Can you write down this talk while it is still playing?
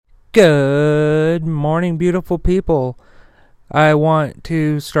Good morning, beautiful people. I want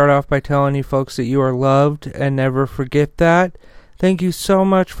to start off by telling you folks that you are loved and never forget that. Thank you so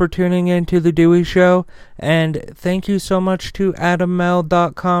much for tuning in to The Dewey Show, and thank you so much to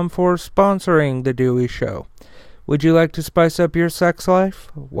AdamMale.com for sponsoring The Dewey Show. Would you like to spice up your sex life?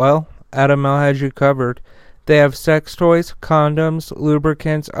 Well, Adam Male has you covered. They have sex toys, condoms,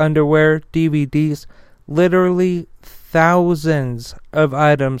 lubricants, underwear, DVDs, literally thousands of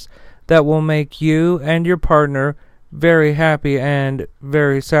items that will make you and your partner very happy and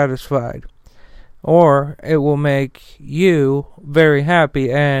very satisfied. Or it will make you very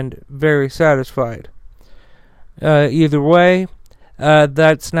happy and very satisfied. Either way,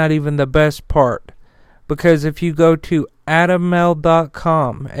 that's not even the best part. Because if you go to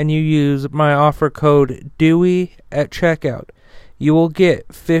AdamMale.com and you use my offer code DEWEY at checkout, you will get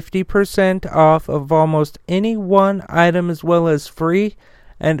 50% off of almost any one item, as well as free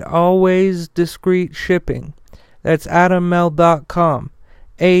and always discreet shipping. That's AdamMale.com,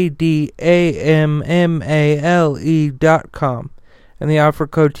 ADAMMALE.com. And the offer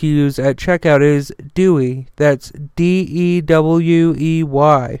code to use at checkout is DEWEY. That's DEWEY.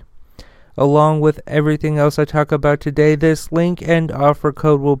 Along with everything else I talk about today, this link and offer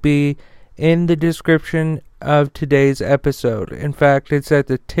code will be in the description of today's episode. In fact, it's at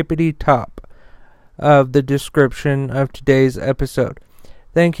the tippity top of the description of today's episode.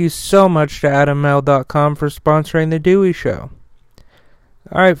 Thank you so much to AdamMale.com for sponsoring The Dewey Show.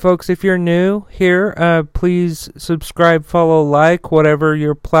 Alright, folks, if you're new here, please subscribe, follow, like, whatever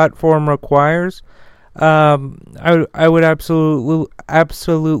your platform requires. I would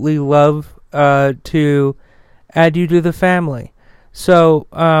absolutely love to add you to the family. So,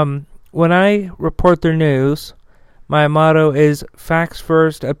 when I report the news, my motto is facts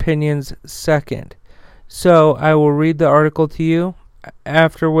first, opinions second. So I will read the article to you,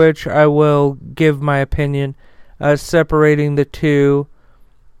 after which I will give my opinion, separating the two,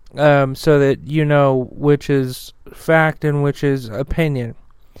 so that you know which is fact and which is opinion.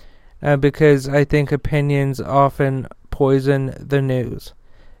 Because I think opinions often poison the news.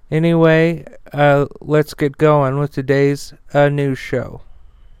 Anyway, let's get going with today's news show.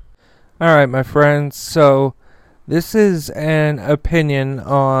 Alright, my friends, so this is an opinion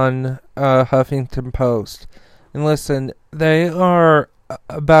on Huffington Post. And listen, they are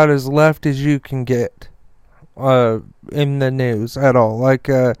about as left as you can get in the news at all. Like,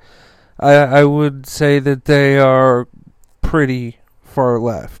 I would say that they are pretty far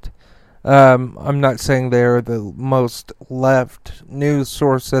left. I'm not saying they are the most left news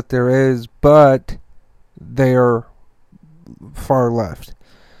source that there is, but they are far left.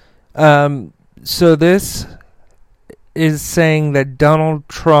 So this is saying that Donald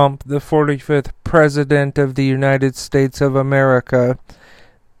Trump, the 45th President of the United States of America,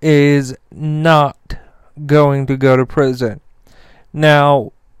 is not going to go to prison.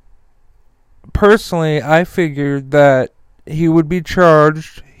 Now, personally, I figured that he would be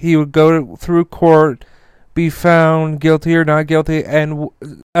charged, he would go through court, be found guilty or not guilty, and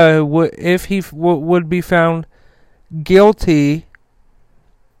if he would be found guilty,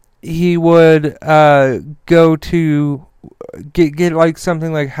 he would go to get like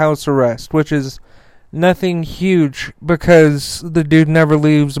something like house arrest, which is nothing huge because the dude never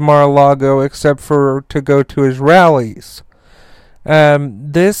leaves Mar-a-Lago except for to go to his rallies.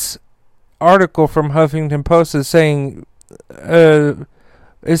 This article from Huffington Post is saying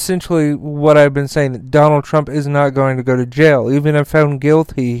essentially what I've been saying, that Donald Trump is not going to go to jail. Even if found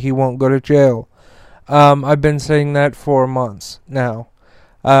guilty, he won't go to jail. I've been saying that for months now.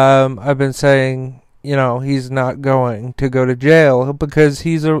 I've been saying, he's not going to go to jail because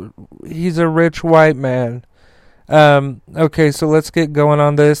he's a rich white man. Okay, so let's get going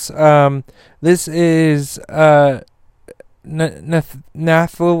on this. This is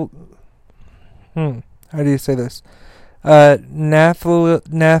Nathalie. How do you say this?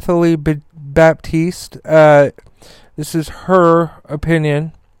 Nathalie Baptiste. This is her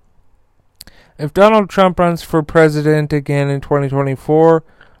opinion. If Donald Trump runs for president again in 2024,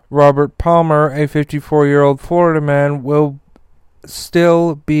 Robert Palmer, a 54-year-old Florida man, will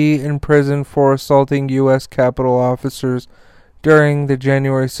still be in prison for assaulting U.S. Capitol officers during the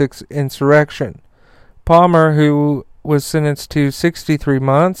January 6th insurrection. Palmer, who was sentenced to 63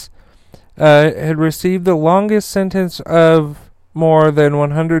 months, had received the longest sentence of more than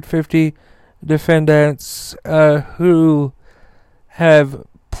 150 defendants who have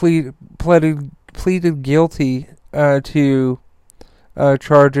pleaded guilty to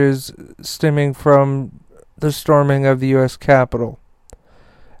charges stemming from the storming of the U.S. Capitol.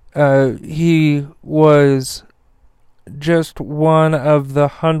 He was just one of the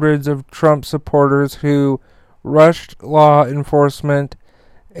hundreds of Trump supporters who rushed law enforcement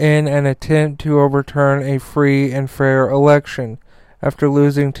in an attempt to overturn a free and fair election. After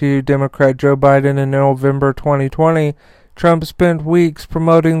losing to Democrat Joe Biden in November 2020, Trump spent weeks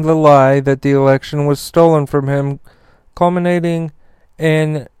promoting the lie that the election was stolen from him, culminating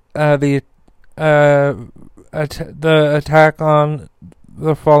in the attack on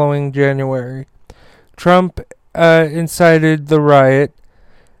the following January. Trump incited the riot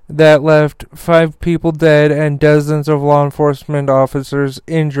that left 5 people dead and dozens of law enforcement officers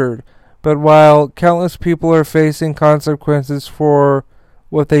injured. But while countless people are facing consequences for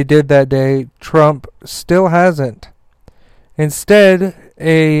what they did that day, Trump still hasn't. Instead,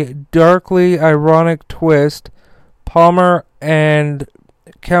 a darkly ironic twist, Palmer and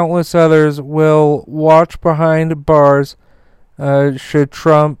countless others will watch behind bars should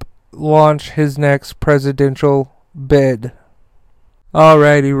Trump launch his next presidential bid.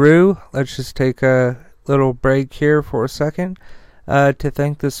 Alrighty, Roo, let's just take a little break here for a second to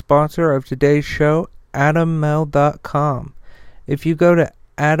thank the sponsor of today's show, AdamMale.com. If you go to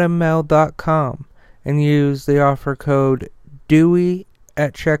AdamMale.com and use the offer code DEWEY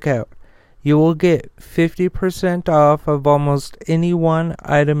at checkout, you will get 50% off of almost any one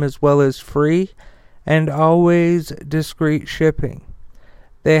item, as well as free and always discreet shipping.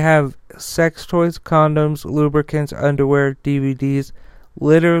 They have sex toys, condoms, lubricants, underwear, DVDs,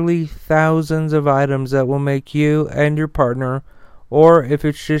 literally thousands of items that will make you and your partner, or if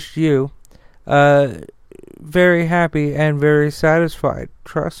it's just you, very happy and very satisfied.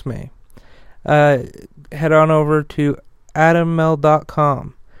 Trust me. Head on over to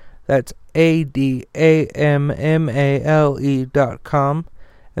AdamMale.com. That's ADAMMALE.com.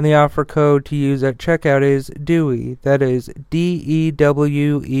 And the offer code to use at checkout is DEWEY. That is DEWEY.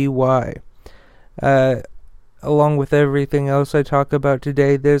 Along with everything else I talk about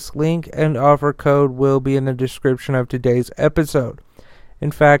today, this link and offer code will be in the description of today's episode.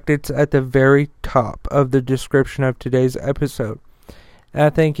 In fact, it's at the very top of the description of today's episode.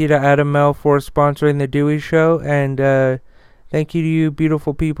 Thank you to Adam Mel for sponsoring the Dewey Show, and thank you to you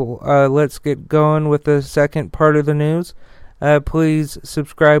beautiful people. Let's get going with the second part of the news. Please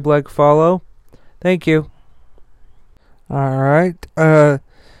subscribe, like, follow. Thank you. Alright.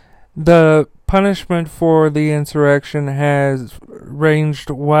 The punishment for the insurrection has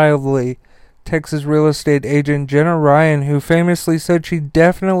ranged wildly. Texas real estate agent Jenna Ryan, who famously said she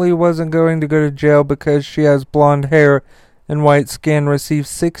definitely wasn't going to go to jail because she has blonde hair and white skin, received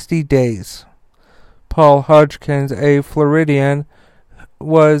 60 days. Paul Hodgkins, a Floridian,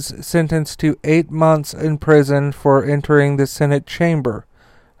 was sentenced to 8 months in prison for entering the Senate chamber.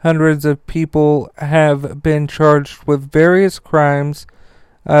 Hundreds of people have been charged with various crimes,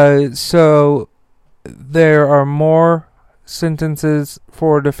 so there are more sentences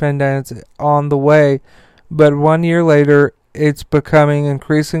for defendants on the way, but 1 year later, it's becoming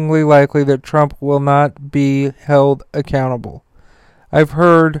increasingly likely that Trump will not be held accountable. I've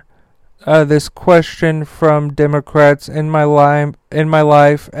heard this question from Democrats in my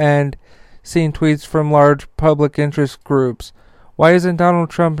life and seen tweets from large public interest groups. Why isn't Donald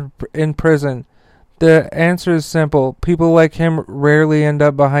Trump in prison? The answer is simple. People like him rarely end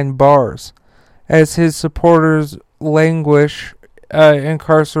up behind bars. As his supporters languish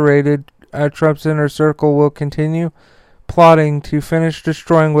incarcerated, Trump's inner circle will continue plotting to finish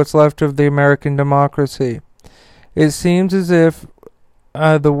destroying what's left of the American democracy. It seems as if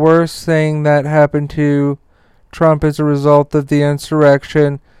the worst thing that happened to Trump as a result of the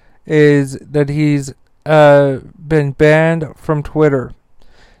insurrection is that he's been banned from Twitter.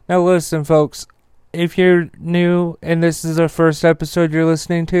 Now listen, folks, if you're new and this is the first episode you're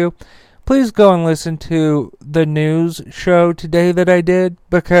listening to, please go and listen to the news show today that I did,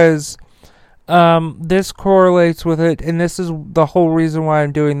 because this correlates with it, and this is the whole reason why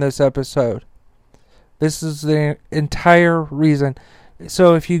I'm doing this episode. This is the entire reason.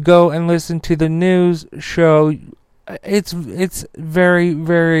 So if you go and listen to the news show, it's very,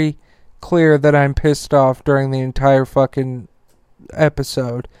 very clear that I'm pissed off during the entire fucking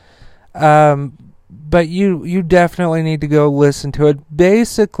episode. But you definitely need to go listen to it.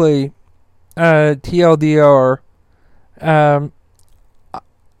 Basically, TLDR,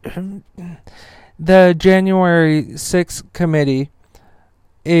 the January 6th committee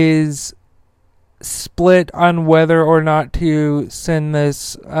is split on whether or not to send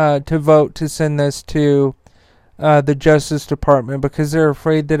this, to vote to send this to the Justice Department, because they're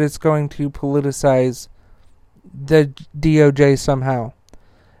afraid that it's going to politicize the DOJ somehow.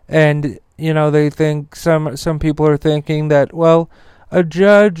 And, you know, they think, some people are thinking that, well, a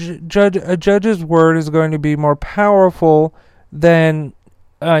judge's word is going to be more powerful than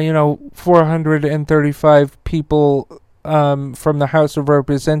 435 people from the House of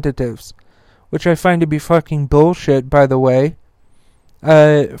Representatives, which I find to be fucking bullshit, by the way.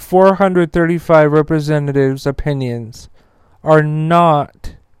 435 representatives' opinions are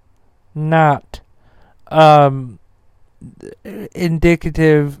not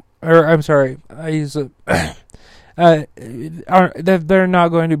indicative, or I'm sorry, I use a that they're not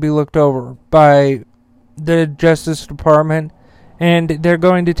going to be looked over by the Justice Department, and they're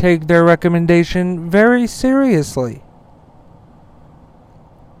going to take their recommendation very seriously.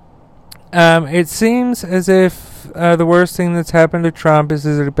 It seems as if the worst thing that's happened to Trump is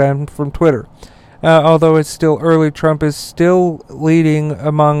his ban from Twitter. Although it's still early, Trump is still leading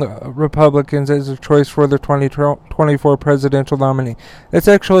among Republicans as a choice for the 2024 presidential nominee. That's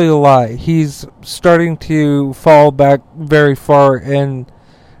actually a lie. He's starting to fall back very far, and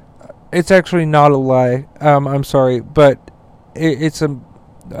it's actually not a lie. I'm sorry, but it's a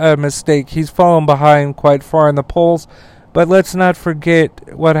mistake. He's fallen behind quite far in the polls, but let's not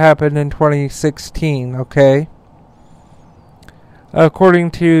forget what happened in 2016, okay?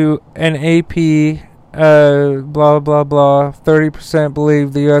 According to an AP, blah, blah, blah, 30%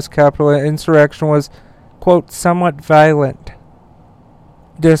 believe the U.S. Capitol insurrection was, quote, somewhat violent,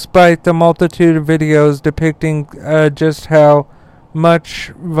 despite the multitude of videos depicting just how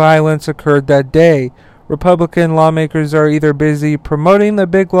much violence occurred that day. Republican lawmakers are either busy promoting the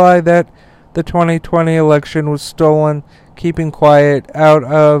big lie that the 2020 election was stolen, keeping quiet out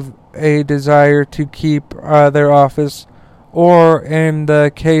of a desire to keep their office, or in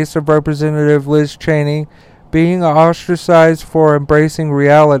the case of Representative Liz Cheney, being ostracized for embracing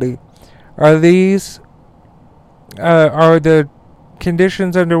reality. Are these are the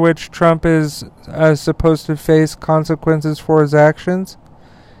conditions under which Trump is supposed to face consequences for his actions?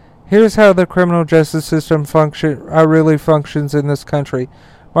 Here's how the criminal justice system really functions in this country.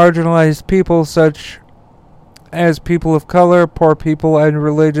 Marginalized people such as people of color, poor people, and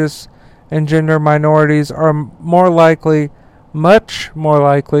religious and gender minorities are much more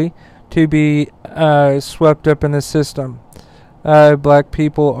likely to be swept up in the system. Black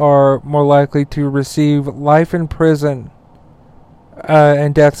people are more likely to receive life in prison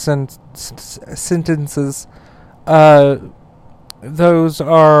and death sentences. Those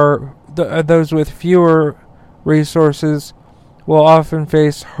with fewer resources will often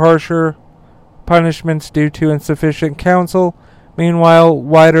face harsher punishments due to insufficient counsel. Meanwhile,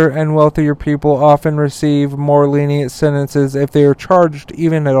 whiter and wealthier people often receive more lenient sentences if they are charged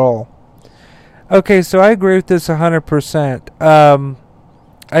even at all. Okay, so I agree with this 100%.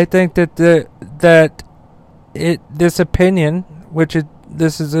 I think that this opinion,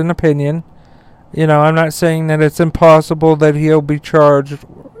 this is an opinion. I'm not saying that it's impossible that he'll be charged,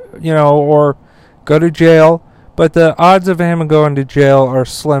 or go to jail, but the odds of him going to jail are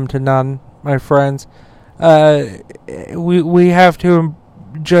slim to none, my friends. We have to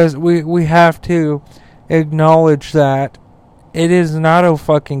we have to acknowledge that it is not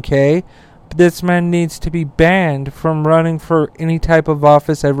okay. But this man needs to be banned from running for any type of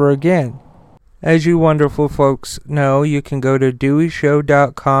office ever again. As you wonderful folks know, you can go to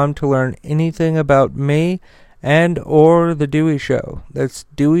DeweyShow.com to learn anything about me and or The Dewey Show. That's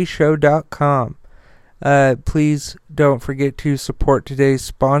DeweyShow.com. Please don't forget to support today's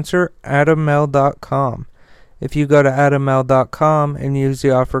sponsor, AdamMale.com. If you go to AdamMale.com and use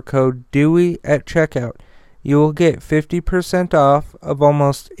the offer code DEWEY at checkout, you will get 50% off of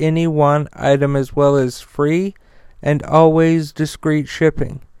almost any one item, as well as free and always discreet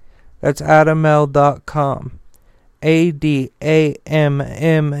shipping. That's AdamMale.com.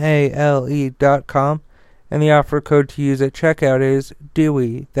 ADAMMALE.com. And the offer code to use at checkout is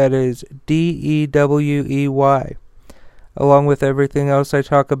DEWEY. That is DEWEY. Along with everything else I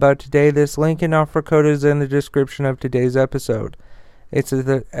talk about today, this link and offer code is in the description of today's episode. It's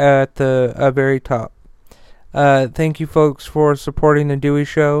at the very top. Thank you folks for supporting The Dewey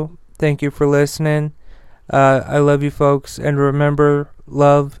Show. Thank you for listening. I love you folks, and remember,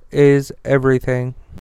 love is everything.